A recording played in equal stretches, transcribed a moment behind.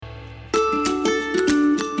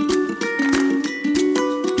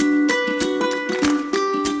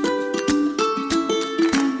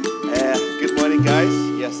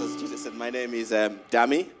is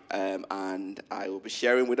Dami, and I will be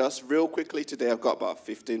sharing with us real quickly today. I've got about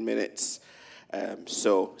 15 minutes,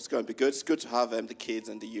 so it's going to be good. It's good to have the kids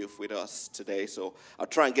and the youth with us today, so I'll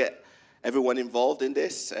try and get everyone involved in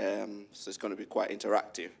this, so it's going to be quite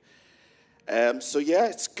interactive. So yeah,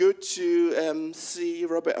 it's good to see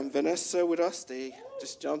Robert and Vanessa with us. They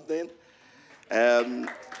just jumped in.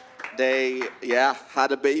 They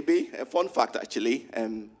had a baby. A fun fact, actually,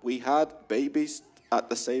 we had babies at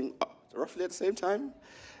the same, roughly at the same time.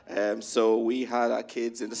 So we had our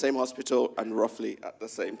kids in the same hospital and roughly at the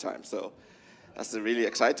same time. So that's really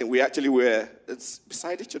exciting. We actually were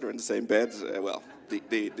beside each other in the same beds.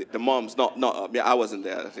 The moms, not I wasn't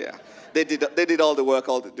there. Yeah, they did all the work.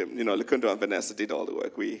 Lukundo and Vanessa did all the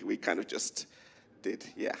work. We kind of just did.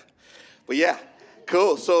 Yeah, but yeah,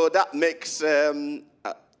 cool. So that makes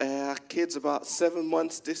our kids about 7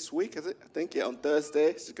 months this week, is it? I think, on Thursday,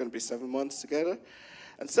 it's going to be 7 months together.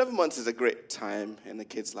 And 7 months is a great time in a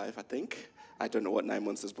kid's life, I think. I don't know what 9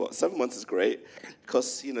 months is, but 7 months is great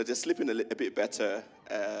because, they're sleeping a bit better.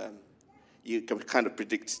 You can kind of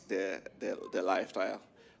predict their lifestyle.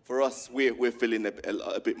 For us, we're feeling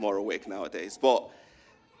a bit more awake nowadays. But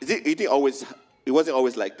it wasn't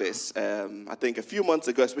always like this. I think a few months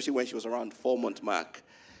ago, especially when she was around the 4-month mark,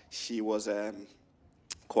 she was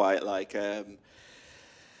quite like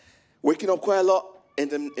waking up quite a lot in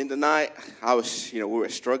the night. We were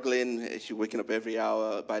struggling. She was waking up every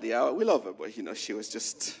hour by the hour. We love her, but she was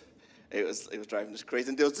just it was driving us crazy.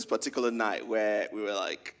 And there was this particular night where we were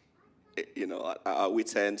like, at our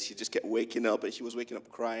wit's end. She just kept waking up, and she was waking up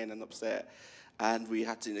crying and upset, and we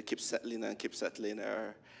had to keep settling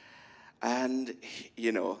her. And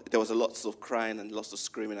there was a lots of crying and lots of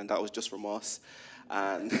screaming, and that was just from us.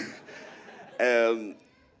 And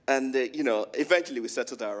eventually we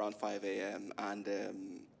settled her around 5 a.m. and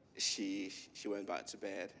she went back to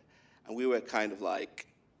bed, and we were kind of like,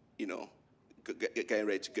 getting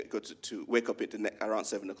ready to go to wake up around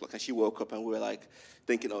 7 o'clock, and she woke up, and we were like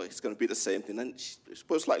thinking, it's going to be the same thing, and it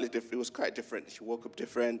was slightly different. It was quite different. She woke up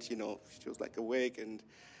different, she was like awake, and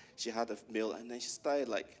she had a meal, and then she started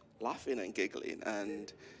like laughing and giggling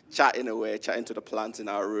and chatting to the plants in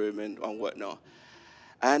our room and whatnot.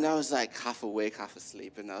 And I was like half awake, half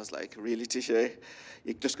asleep. And I was like, really, Tisha?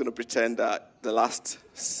 You're just going to pretend that the last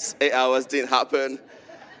 8 hours didn't happen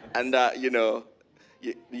and that, you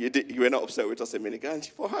were not upset with us a minute ago. And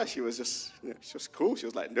for her, she was just, she was cool. She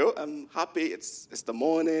was like, no, I'm happy. It's the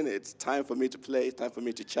morning. It's time for me to play. It's time for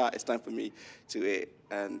me to chat. It's time for me to eat.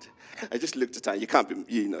 And I just looked at her. You can't be,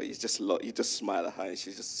 you just smile at her. And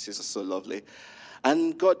she's just so lovely.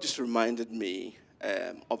 And God just reminded me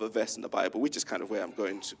of a verse in the Bible, which is kind of where I'm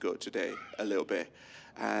going to go today a little bit.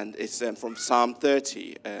 And it's from Psalm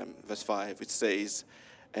 30, verse 5. It says,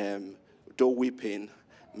 though weeping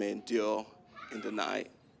may endure in the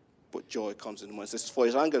night, but joy comes in the morning. It says, for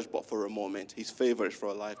his anger is but for a moment, his favor is for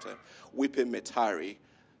a lifetime. Weeping may tarry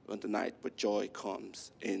in the night, but joy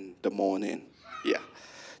comes in the morning. Yeah,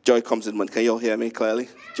 joy comes in the morning. Can you all hear me clearly?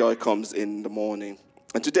 Joy comes in the morning.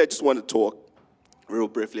 And today I just want to talk real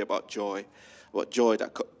briefly about joy. The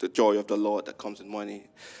joy of the Lord that comes in the morning.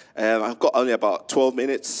 I've got only about 12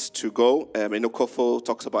 minutes to go. Kofo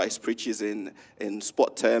talks about his preaches in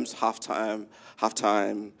sport terms, halftime,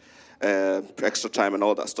 extra time, and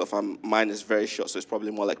all that stuff. Mine is very short, so it's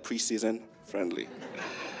probably more like preseason friendly.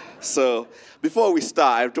 So before we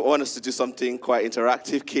start, I want us to do something quite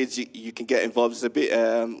interactive. Kids, you can get involved. It's a bit,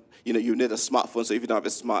 you need a smartphone, so if you don't have a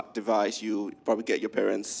smart device, you probably get your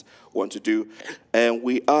parents one to do. And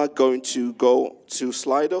we are going to go to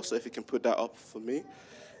Slido, so if you can put that up for me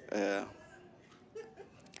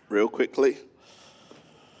real quickly.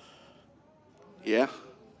 Yeah,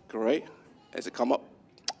 great. Has it come up?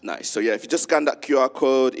 Nice. So yeah, if you just scan that QR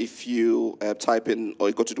code, if you type in, or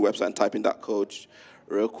you go to the website and type in that code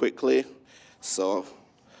real quickly. So,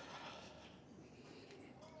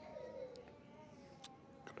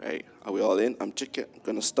 great. Are we all in? I'm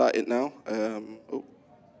going to start it now.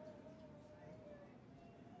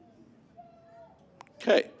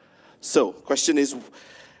 Okay. So, question is,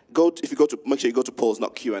 make sure you go to polls,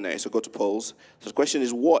 not Q&A. So go to polls. So the question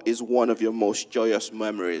is, what is one of your most joyous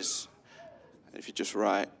memories? And if you just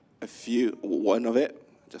write one of it,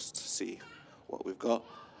 just to see what we've got.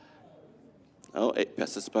 8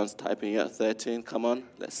 participants typing at 13. Come on,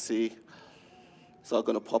 let's see. It's all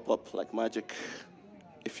going to pop up like magic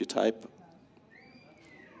if you type.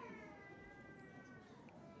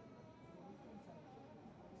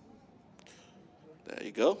 There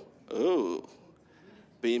you go. Oh,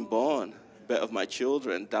 being born, birth of my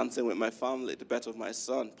children, dancing with my family, the birth of my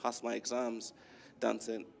son, pass my exams,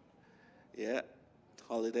 dancing. Yeah,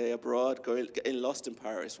 holiday abroad, getting lost in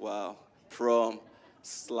Paris. Wow. Prom,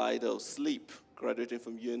 Slido, sleep, graduating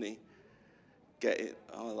from uni,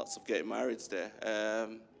 lots of getting married there.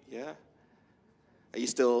 Yeah.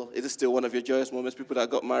 Is it still one of your joyous moments, people that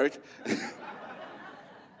got married?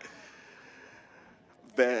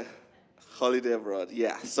 The holiday abroad,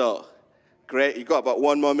 yeah. So, great. You got about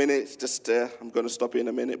 1 more minute. Just, I'm going to stop you in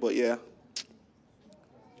a minute, but yeah.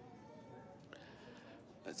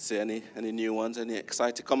 Let's see, any new ones, any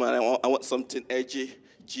exciting? Come on, I want something edgy.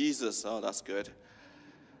 Jesus, oh, that's good.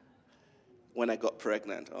 When I got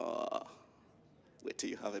pregnant, oh, wait till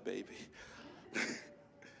you have a baby.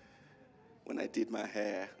 When I did my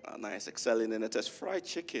hair, oh, nice, excelling in a test. Fried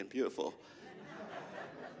chicken, beautiful.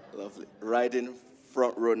 Lovely. Riding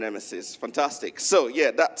front row nemesis, fantastic. So,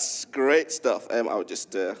 yeah, that's great stuff. I'll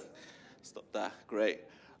just stop that, great.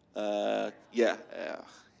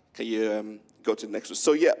 Can you go to the next one?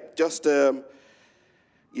 So, yeah, just, so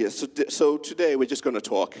today we're just going to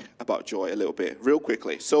talk about joy a little bit, real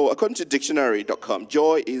quickly. So, according to dictionary.com,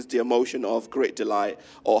 joy is the emotion of great delight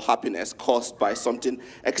or happiness caused by something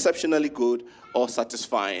exceptionally good or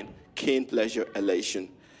satisfying, keen pleasure, elation.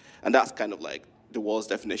 And that's kind of like the world's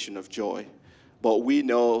definition of joy. But we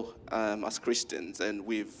know as Christians, and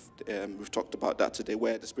we've talked about that today,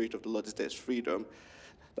 where the Spirit of the Lord is, there's freedom.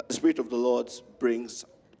 That the Spirit of the Lord brings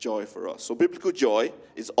joy for us. So biblical joy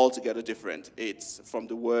is altogether different. It's from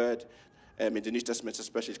the word, in the New Testament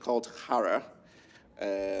especially, it's called chara,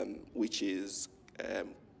 which is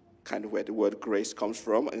kind of where the word grace comes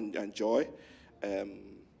from, and joy.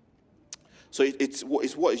 So it's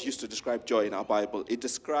what is used to describe joy in our Bible. It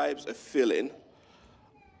describes a feeling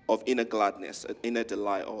of inner gladness, an inner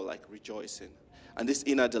delight, or like rejoicing. And this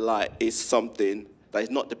inner delight is something that is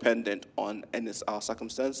not dependent on our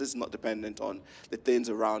circumstances, not dependent on the things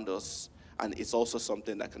around us, and it's also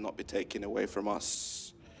something that cannot be taken away from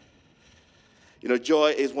us. You know,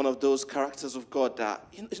 joy is one of those characters of God that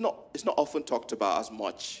it's not often talked about as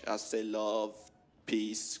much as, say, love,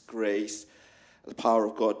 peace, grace, the power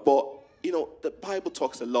of God. But, you know, the Bible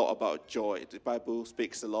talks a lot about joy. The Bible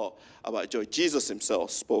speaks a lot about joy. Jesus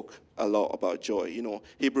himself spoke a lot about joy. You know,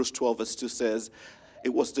 Hebrews 12 verse 2 says,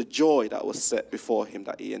 it was the joy that was set before him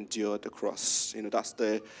that he endured the cross. You know,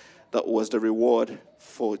 that was the reward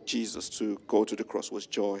for Jesus to go to the cross, was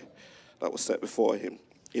joy that was set before him.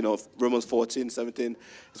 You know, Romans 14:17,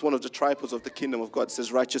 it's one of the triples of the kingdom of God. It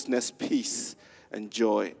says righteousness, peace, and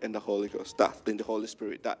joy in the Holy Ghost. That, in the Holy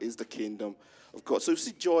Spirit, that is the kingdom of God. So you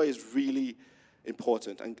see, joy is really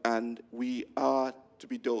important. And we are to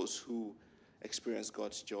be those who experience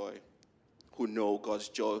God's joy, who know God's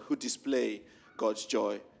joy, who display God's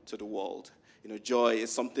joy to the world. You know, joy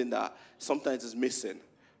is something that sometimes is missing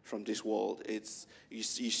from this world. It's you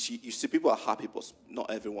see people are happy, but not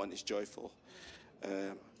everyone is joyful.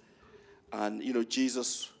 And you know,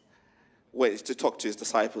 Jesus went to talk to his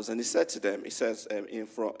disciples, and he said to them, he says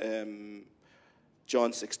in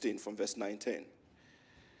John 16 from verse 19.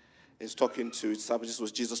 He's talking to his disciples. This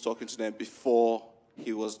was Jesus talking to them before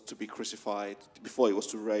he was to be crucified, before he was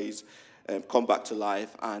to rise, come back to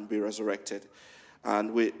life and be resurrected.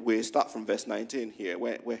 And we start from verse 19 here,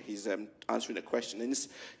 where he's answering a question. And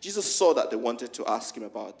Jesus saw that they wanted to ask him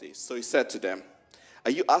about this. So he said to them,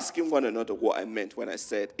 are you asking one another what I meant when I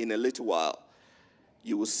said, in a little while,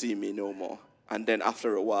 you will see me no more, and then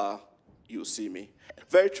after a while, you will see me?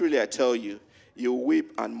 Very truly, I tell you, you will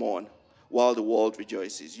weep and mourn while the world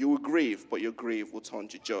rejoices. You will grieve, but your grief will turn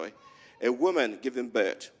to joy. A woman giving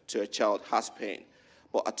birth to a child has pain,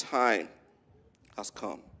 but a time has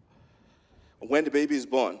come when the baby is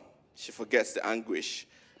born, she forgets the anguish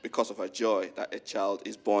because of her joy that a child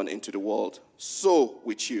is born into the world. So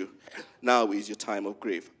with you, now is your time of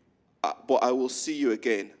grief. But I will see you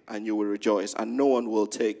again, and you will rejoice, and no one will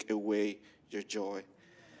take away your joy.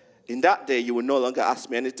 In that day, you will no longer ask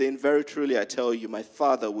me anything. Very truly, I tell you, my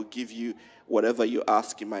Father will give you whatever you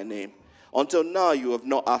ask in my name. Until now, you have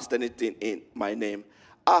not asked anything in my name.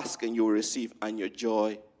 Ask, and you will receive, and your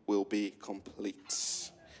joy will be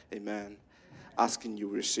complete. Amen. Ask and you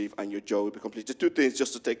will receive, and your joy will be complete. The two things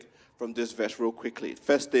just to take from this verse real quickly.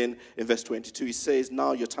 First thing, in verse 22, he says,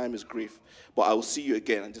 now your time is grief, but I will see you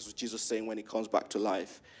again. And this was Jesus saying when he comes back to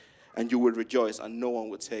life. And you will rejoice, and no one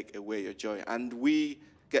will take away your joy. And we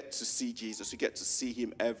get to see Jesus. We get to see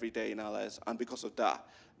him every day in our lives. And because of that,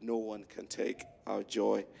 no one can take our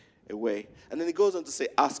joy away. And then he goes on to say,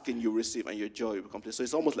 ask and you receive, and your joy will be complete. So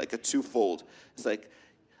it's almost like a twofold. It's like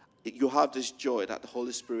you have this joy that the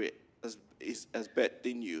Holy Spirit has birthed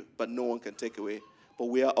in you, but no one can take away. But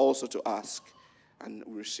we are also to ask and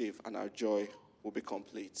receive, and our joy will be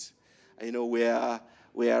complete. And you know, we are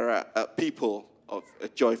a people of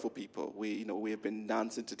joyful people. We have been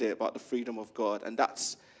dancing today about the freedom of God, and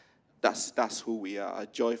that's who we are, a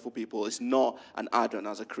joyful people. It's not an add-on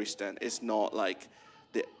as a Christian. It's not like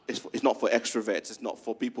it's not for extroverts. It's not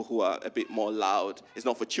for people who are a bit more loud. It's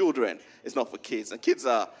not for children. It's not for kids. And kids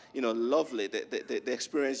are, lovely. They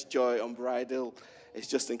experience joy unbridled. It's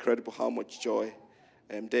just incredible how much joy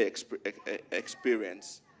they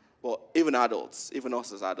experience. But even adults, even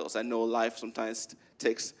us as adults, I know life sometimes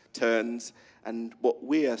takes turns, but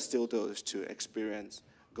we are still those to experience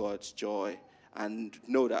God's joy and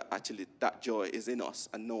know that actually that joy is in us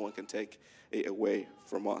and no one can take it away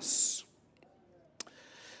from us.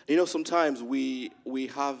 Sometimes we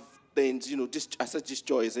have things, I said this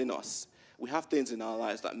joy is in us. We have things in our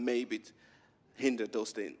lives that maybe hinder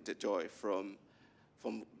those things, the joy from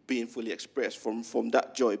being fully expressed, from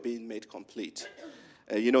that joy being made complete.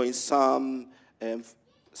 In Psalm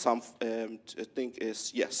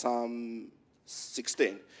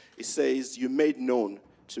 16, it says, "You made known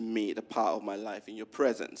to me the power of my life. In your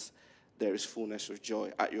presence, there is fullness of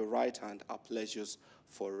joy. At your right hand are pleasures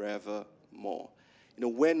forevermore."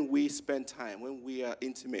 When we spend time, when we are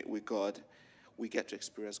intimate with God, we get to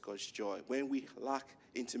experience God's joy. When we lack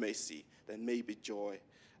intimacy, then maybe joy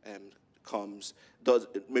comes.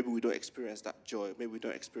 Maybe we don't experience that joy. Maybe we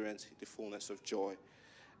don't experience the fullness of joy.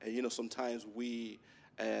 Sometimes we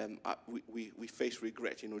face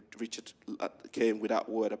regret. Richard came with that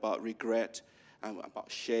word about regret and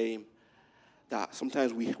about shame. That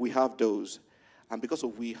sometimes we have those. And because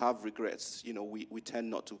we have regrets, we tend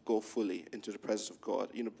not to go fully into the presence of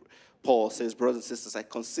God. Paul says, "Brothers and sisters, I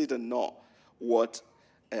consider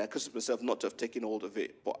consider myself not to have taken hold of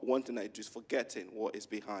it. But one thing I do is forgetting what is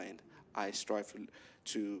behind. I strive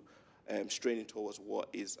to straining towards what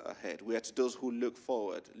is ahead." We are to those who look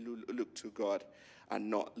forward, look to God, and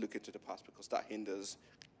not look into the past, because that hinders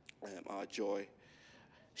our joy.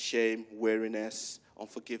 Shame, weariness,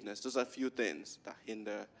 unforgiveness. Those are a few things that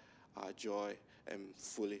hinder our joy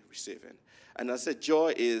fully receiving. And as I said,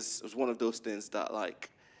 joy is one of those things that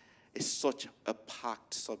it's such a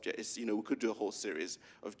packed subject. We could do a whole series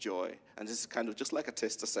of joy, and this is kind of just like a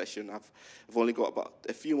tester session. I've only got about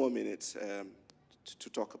a few more minutes to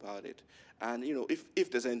talk about it. And if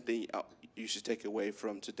there's anything you should take away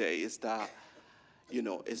from today, is that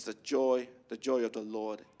it's the joy of the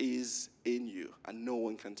Lord is in you, and no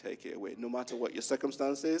one can take it away. No matter what your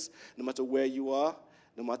circumstances, no matter where you are,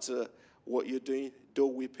 no matter what you're doing, though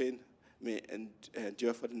weeping may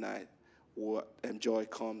endure for the night, joy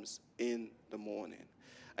comes in the morning.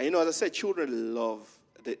 And as I said, children love,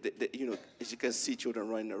 as you can see children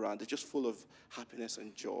running around, they're just full of happiness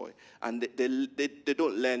and joy. And they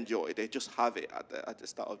don't learn joy, they just have it at the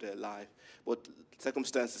start of their life. But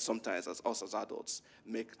circumstances sometimes, as us as adults,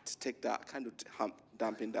 take that, kind of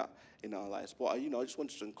dampen that in our lives. But I just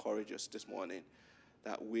wanted to encourage us this morning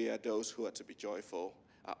that we are those who are to be joyful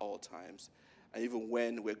at all times. And even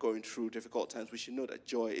when we're going through difficult times, we should know that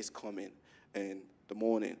joy is coming in the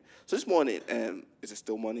morning. So this morning, is it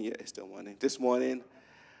still morning? Yeah, it's still morning. This morning,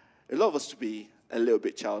 I'd love us to be a little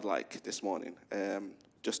bit childlike this morning.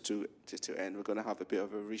 Just to end, we're going to have a bit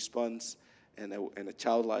of a response in a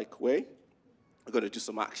childlike way. We're going to do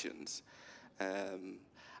some actions.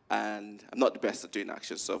 And I'm not the best at doing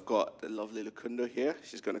actions, so I've got the lovely Lukundo here.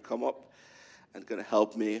 She's going to come up and going to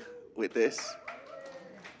help me with this.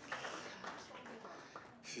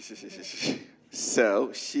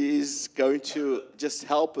 So she's going to just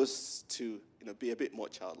help us to be a bit more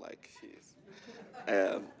childlike.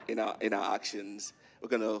 In our actions. We're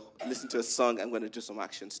going to listen to a song. I'm going to do some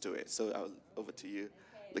actions to it. So over to you,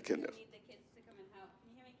 Lukundo. I need the kids to come and help. Can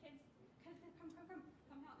you hear me, kids? Come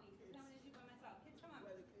help me. I don't want to do it by myself. Kids, come on.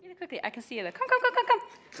 Really quickly. I can see you there. Come.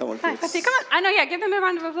 Come on, Hi, kids. Fatih, come on. I know, yeah. Give them a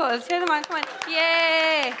round of applause. Cheer them on. Come on.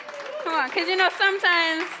 Yay. Come on. Because,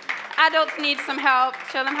 sometimes adults need some help.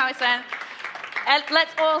 Show them how it's done.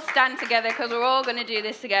 Let's all stand together because we're all going to do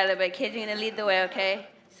this together. But kids, you're going to lead the way, okay?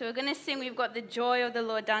 So we're going to sing, We've Got the Joy of the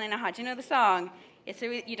Lord Down in Our Heart. Do you know the song?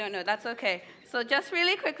 You don't know. That's okay. So just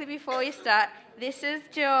really quickly before we start, this is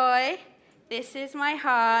joy, this is my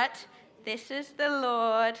heart, this is the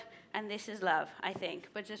Lord, and this is love, I think.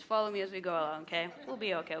 But just follow me as we go along, okay? We'll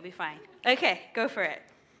be okay. We'll be fine. Okay, go for it.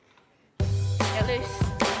 Get loose.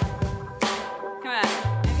 Come on.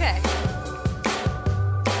 Okay.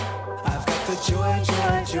 I've got the joy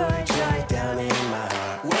down in my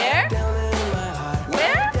heart. Where? Down in my heart.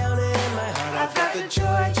 Where? Down in my heart. I've got the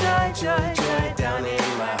joy down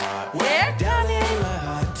in my heart. Where? Down in my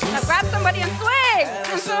heart. Now grab somebody and swing.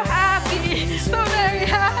 I'm so happy, so very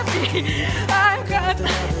happy. I've got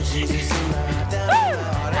Jesus in my heart. Down Woo!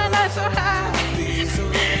 And I'm so happy, so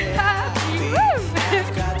very happy. Woo!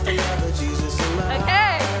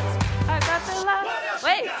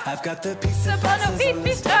 I've got the peace So that for no passes peace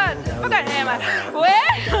be still. Forgot your name, man.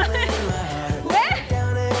 Where? Where?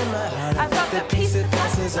 down in my heart. I've got the peace That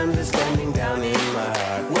passes understanding down in my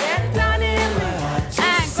heart. Where down in my heart.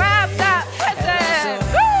 And grab that present.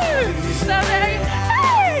 Woo! So very,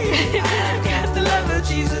 hey! I've got the love of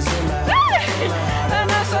Jesus in my heart.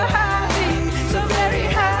 And I'm so happy, so very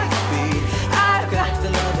happy. I've got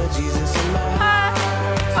The love of Jesus in my heart.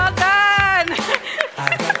 Well done.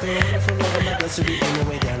 I've got the wonderful love of my blessed Redeemer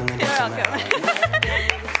way down in the You're depths of my welcome.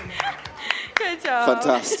 heart. Good job.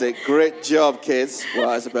 Fantastic. Great job, kids.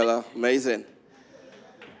 Wow, Isabella. Amazing.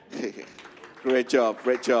 Great job.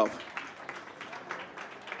 Great job.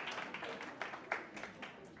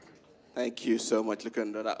 Thank you so much,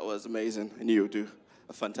 Lukanda. That was amazing. And you do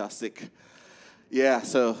a fantastic. Yeah,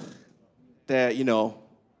 so there,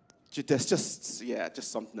 there's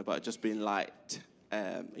just something about just being light.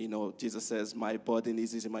 Jesus says, my burden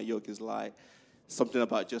is easy, my yoke is light. Something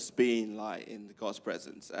about just being light in God's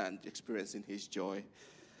presence and experiencing his joy.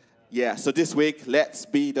 Yeah, so this week, let's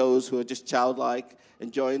be those who are just childlike,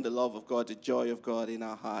 enjoying the love of God, the joy of God in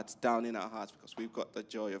our hearts, down in our hearts, because we've got the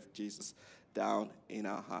joy of Jesus down in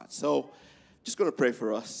our hearts. So just going to pray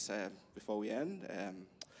for us before we end.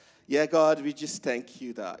 God, we just thank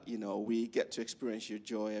you that, we get to experience your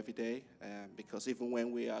joy every day, because even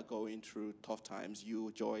when we are going through tough times,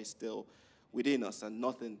 your joy is still within us, and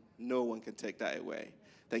no one can take that away.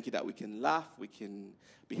 Thank you that we can laugh, we can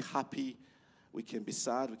be happy, we can be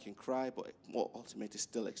sad, we can cry, but more ultimately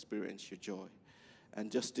still experience your joy. And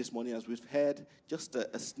just this morning, as we've heard, just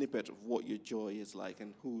a snippet of what your joy is like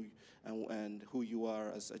and who you are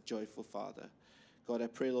as a joyful Father. God, I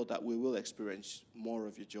pray, Lord, that we will experience more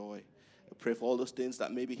of your joy. I pray for all those things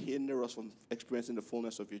that maybe hinder us from experiencing the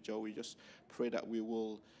fullness of your joy. We just pray that we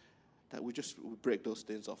break those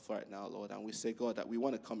things off right now, Lord. And we say, God, that we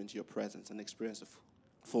want to come into your presence and experience the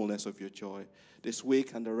fullness of your joy this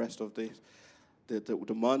week and the rest of the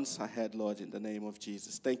months ahead, Lord, in the name of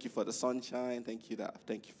Jesus. Thank you for the sunshine. Thank you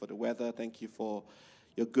for the weather. Thank you for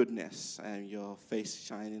your goodness and your face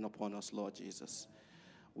shining upon us, Lord Jesus.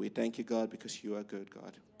 We thank you, God, because you are good,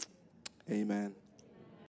 God. Amen.